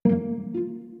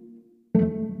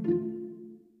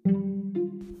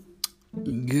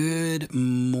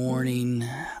morning,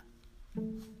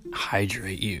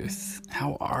 Hydrate Youth.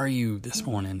 How are you this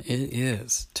morning? It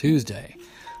is Tuesday,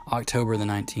 October the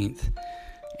 19th,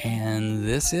 and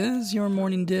this is your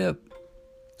morning dip,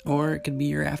 or it could be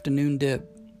your afternoon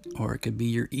dip, or it could be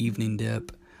your evening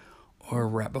dip, or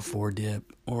right before dip,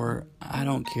 or I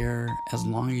don't care, as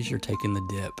long as you're taking the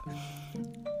dip.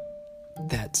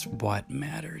 That's what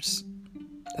matters.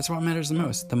 That's what matters the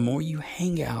most. The more you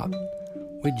hang out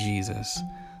with Jesus,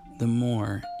 the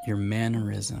more your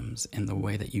mannerisms and the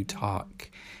way that you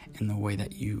talk and the way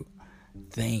that you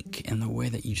think and the way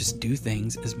that you just do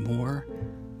things is more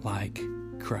like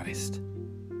Christ.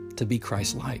 To be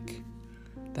Christ-like.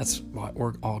 That's what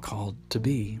we're all called to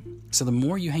be. So the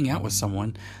more you hang out with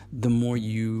someone, the more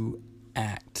you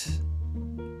act,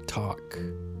 talk,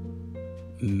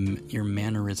 your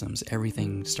mannerisms,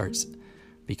 everything starts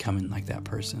becoming like that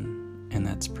person. And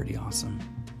that's pretty awesome.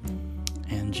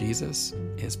 And Jesus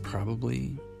is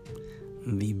probably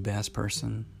the best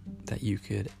person that you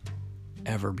could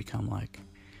ever become like.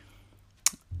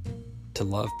 To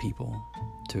love people,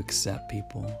 to accept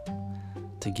people,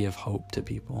 to give hope to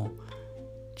people,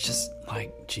 just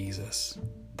like Jesus.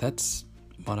 That's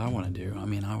what I want to do. I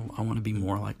mean, I want to be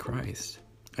more like Christ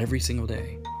every single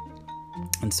day.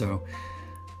 And so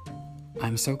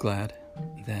I'm so glad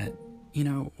that, you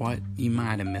know what, you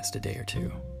might have missed a day or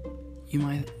two. You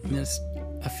might miss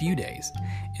a few days.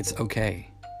 It's okay.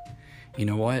 You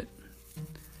know what?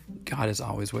 God is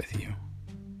always with you.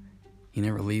 He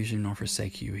never leaves you nor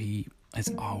forsakes you. He is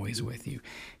always with you.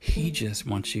 He just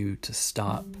wants you to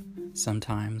stop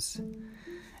sometimes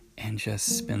and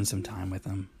just spend some time with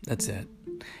him. That's it.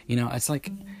 You know, it's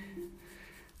like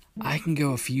I can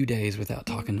go a few days without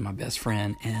talking to my best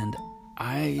friend, and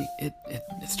it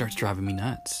starts driving me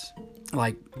nuts.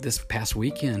 Like this past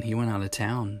weekend, he went out of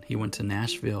town. He went to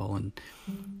Nashville, and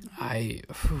I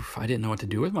didn't know what to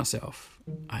do with myself.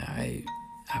 I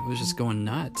was just going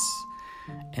nuts.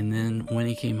 And then when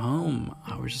he came home,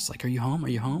 I was just like, "Are you home? Are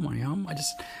you home? Are you home?" I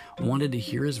just wanted to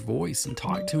hear his voice and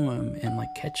talk to him and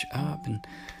like catch up and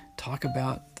talk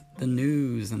about the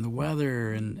news and the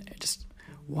weather and just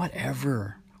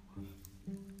whatever.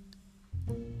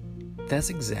 That's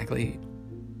exactly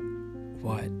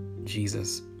what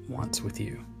Jesus wants with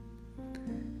you.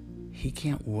 He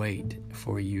can't wait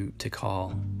for you to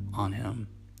call on him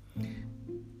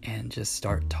and just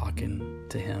start talking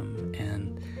to him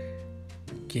and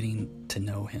getting to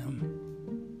know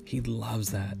him. He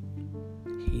loves that.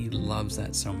 He loves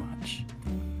that so much.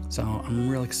 So I'm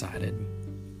real excited.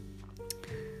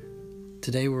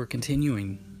 Today we're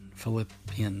continuing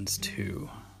Philippians 2.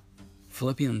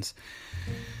 Philippians,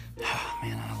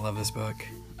 man, I love this book.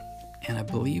 And I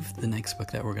believe the next book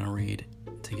that we're going to read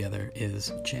together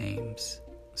is James.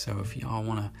 So if y'all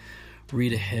want to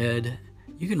read ahead,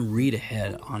 you can read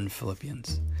ahead on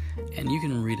Philippians. And you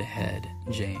can read ahead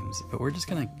James. But we're just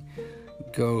going to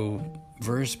go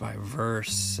verse by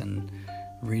verse and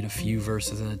read a few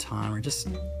verses at a time, or just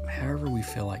however we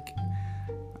feel like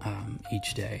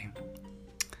each day.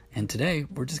 And today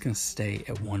we're just going to stay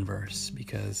at one verse,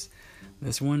 because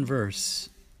this one verse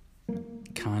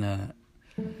kind of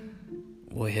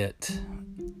will hit.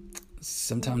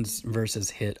 Sometimes verses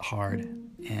hit hard,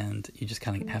 and you just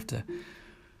kind of have to,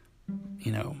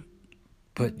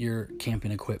 put your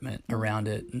camping equipment around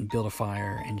it and build a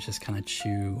fire and just kind of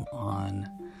chew on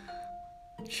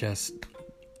just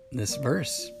this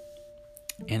verse.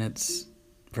 And it's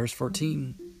verse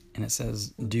 14, and it says,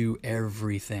 "Do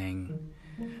everything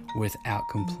without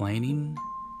complaining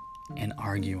and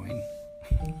arguing."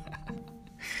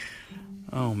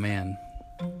 Oh man.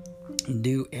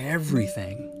 Do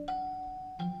everything.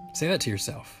 Say that to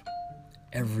yourself.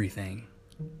 Everything.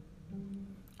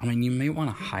 I mean, you may want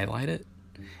to highlight it,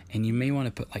 and you may want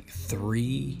to put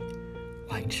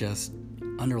just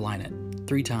underline it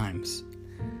 3 times,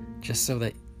 just so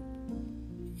that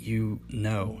you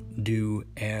know. Do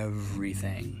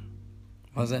everything.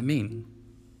 What does that mean?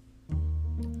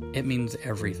 It means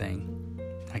everything.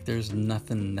 Like there's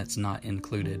nothing that's not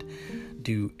included.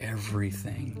 Do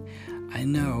everything. I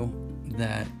know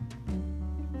that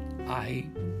I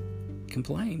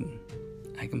complain.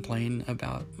 I complain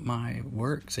about my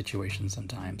work situation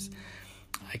sometimes.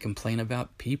 I complain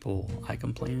about people. I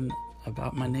complain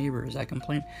about my neighbors.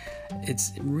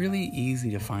 It's really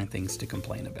easy to find things to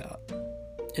complain about.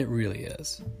 It really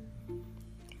is.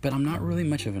 But I'm not really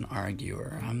much of an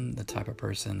arguer. I'm the type of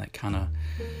person that kind of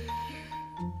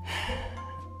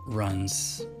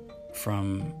runs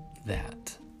from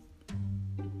that.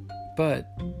 But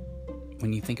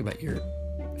when you think about your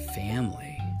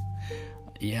family,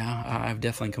 yeah, I've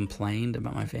definitely complained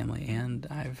about my family, and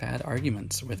I've had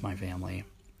arguments with my family.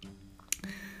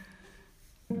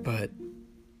 But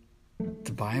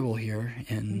the Bible here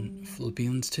in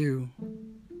Philippians 2,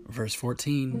 verse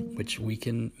 14, which we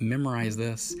can memorize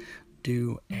this,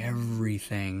 do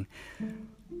everything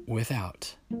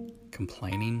without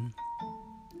complaining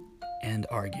and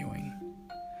arguing.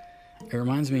 It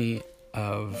reminds me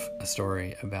of a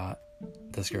story about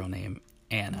this girl named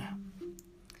Anna.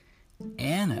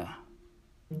 Anna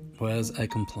was a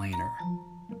complainer,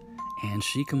 and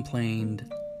she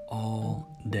complained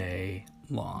all day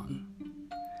long.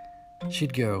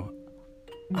 She'd go,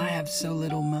 "I have so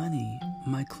little money.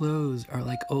 My clothes are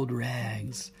like old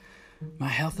rags. My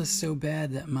health is so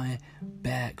bad that my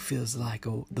back feels like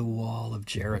the wall of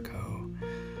Jericho.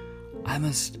 I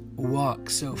must walk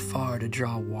so far to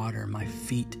draw water. My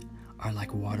feet are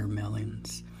like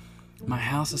watermelons. My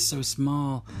house is so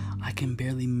small, I can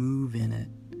barely move in it.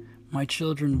 My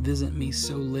children visit me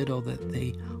so little that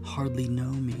they hardly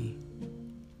know me."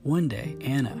 One day,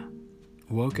 Anna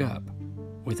woke up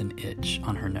with an itch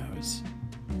on her nose.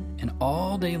 And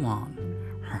all day long,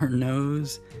 her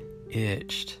nose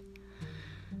itched.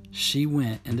 She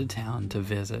went into town to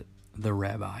visit the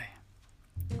rabbi.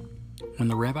 When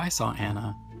the rabbi saw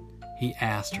Anna, he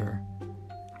asked her,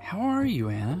 "How are you,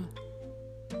 Anna?"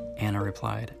 Anna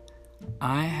replied,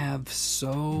 "I have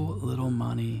so little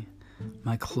money.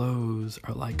 My clothes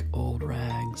are like old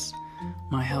rags.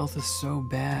 My health is so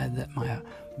bad that my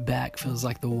back feels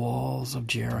like the walls of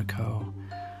Jericho.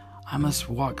 I must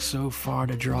walk so far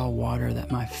to draw water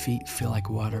that my feet feel like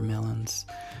watermelons.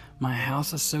 My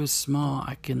house is so small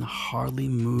I can hardly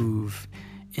move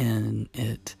in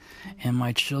it, and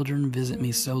my children visit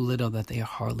me so little that they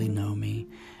hardly know me.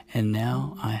 And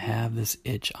now I have this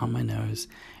itch on my nose,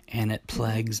 and it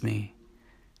plagues me.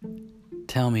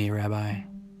 Tell me, Rabbi,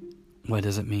 what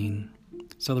does it mean?"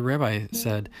 So the rabbi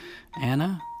said,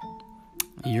 "Anna,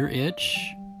 your itch,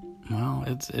 well,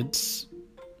 it's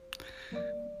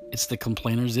the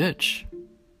complainer's itch.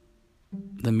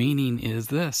 The meaning is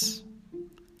this: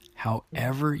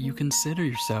 however you consider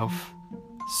yourself,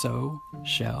 so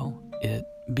shall it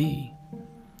be."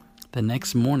 The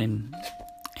next morning,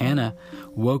 Anna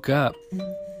woke up,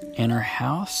 and her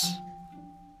house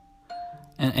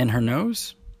and her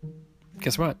nose,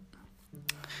 guess what?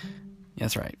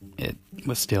 That's right, it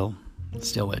was still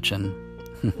itching.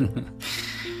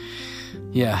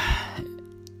 Yeah,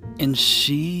 and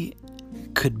she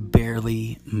could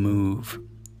barely move.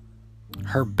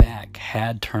 Her back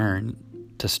had turned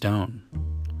to stone,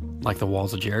 like the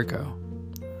walls of Jericho.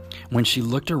 When she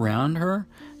looked around her,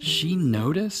 she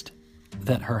noticed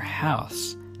that her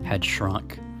house had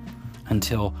shrunk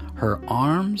until her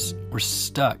arms were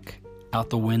stuck out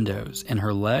the windows and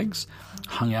her legs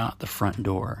hung out the front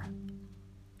door.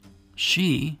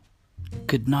 She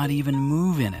could not even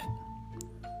move in it.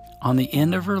 On the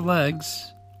end of her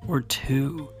legs were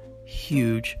 2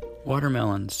 huge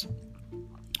watermelons.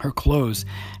 Her clothes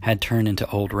had turned into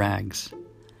old rags.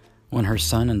 When her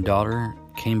son and daughter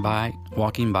came by,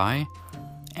 walking by,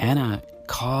 Anna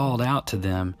called out to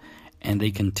them, and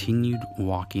they continued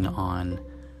walking on,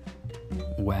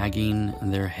 wagging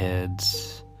their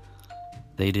heads.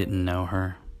 They didn't know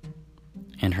her,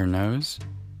 and her nose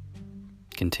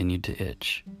continued to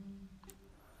itch.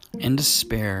 In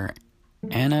despair,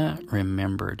 Anna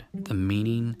remembered the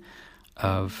meaning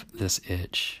of this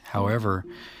itch. However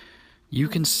you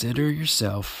consider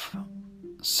yourself,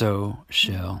 so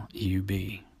shall you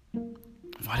be.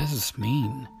 What does this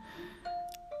mean?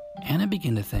 Anna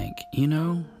began to think,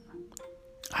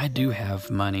 I do have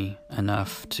money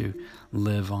enough to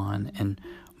live on, and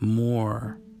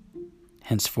more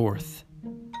henceforth.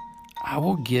 I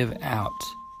will give out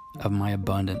of my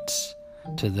abundance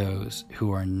to those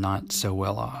who are not so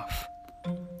well off.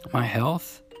 My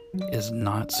health is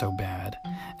not so bad.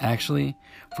 Actually,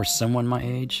 for someone my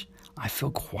age, I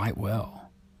feel quite well.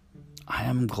 I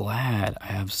am glad I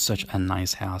have such a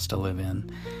nice house to live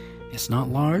in. It's not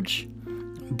large,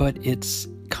 but it's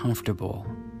comfortable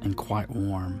and quite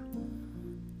warm.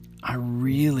 I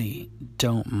really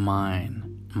don't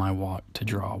mind my walk to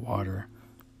draw water.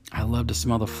 I love to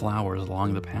smell the flowers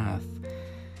along the path.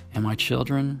 And my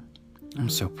children, I'm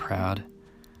so proud.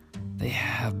 They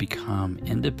have become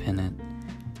independent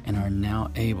and are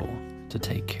now able to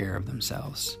take care of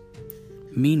themselves.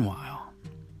 Meanwhile,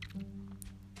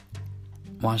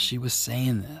 while she was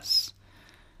saying this,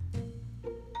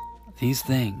 these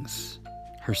things,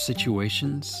 her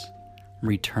situations,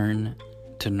 returned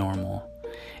to normal,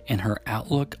 and her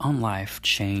outlook on life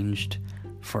changed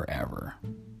forever.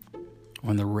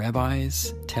 When the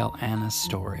rabbis tell Anna's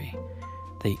story,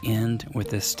 they end with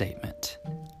this statement: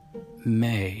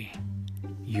 "May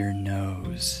your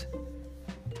nose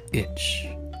itch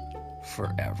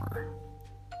forever.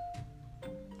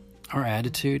 Our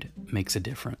attitude makes a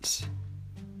difference.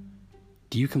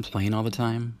 Do you complain all the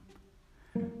time?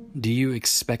 Do you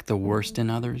expect the worst in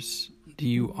others? Do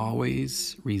you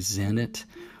always resent it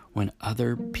when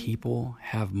other people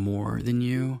have more than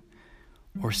you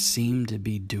or seem to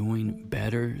be doing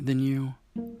better than you?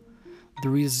 The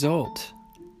result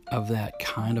of that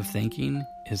kind of thinking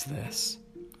is this: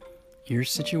 your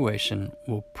situation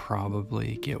will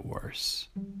probably get worse.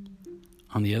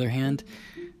 On the other hand,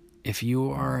 if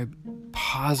you are a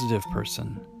positive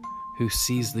person who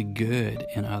sees the good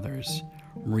in others,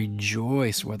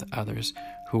 rejoice with others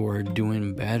who are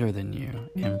doing better than you,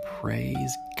 and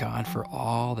praise God for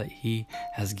all that He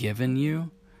has given you,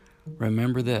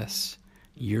 remember this: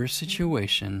 your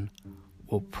situation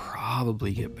will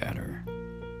probably get better.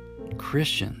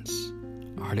 Christians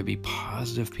are to be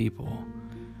positive people.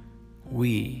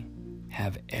 We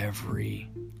have every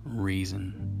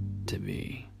reason to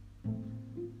be.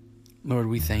 Lord,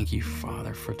 we thank you,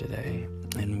 Father, for today,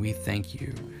 and we thank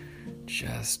you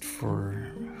just for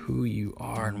who you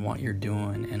are and what you're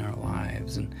doing in our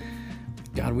lives. And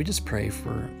God, we just pray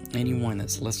for anyone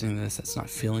that's listening to this that's not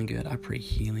feeling good. I pray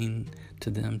healing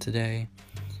to them today.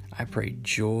 I pray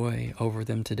joy over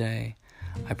them today.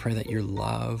 I pray that your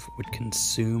love would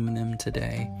consume them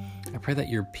today. I pray that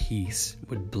your peace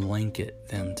would blanket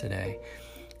them today.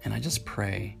 And I just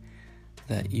pray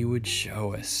that you would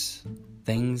show us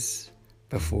things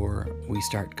before we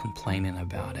start complaining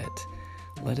about it.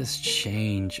 Let us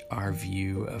change our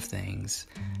view of things.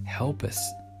 Help us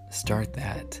start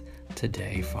that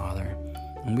today, Father.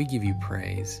 And we give you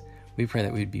praise. We pray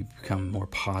that we'd become more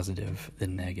positive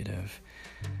than negative.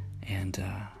 And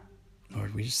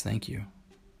Lord, we just thank you.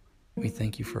 We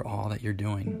thank you for all that you're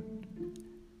doing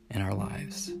in our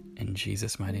lives. In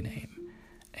Jesus' mighty name,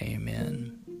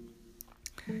 amen.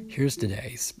 Here's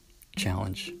today's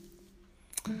challenge.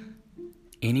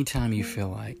 Anytime you feel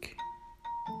like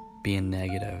being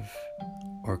negative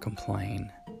or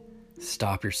complain,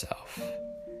 stop yourself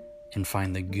and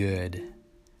find the good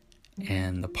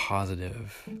and the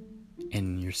positive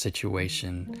in your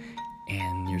situation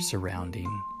and your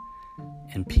surrounding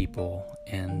and people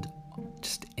and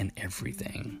just in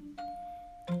everything.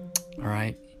 All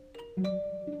right?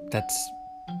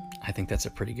 I think that's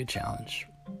a pretty good challenge,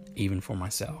 even for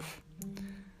myself.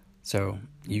 So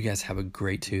you guys have a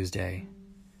great Tuesday.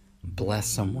 Bless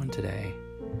someone today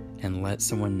and let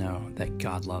someone know that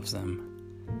God loves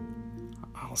them.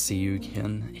 I'll see you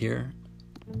again here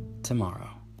tomorrow.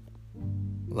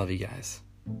 Love you guys.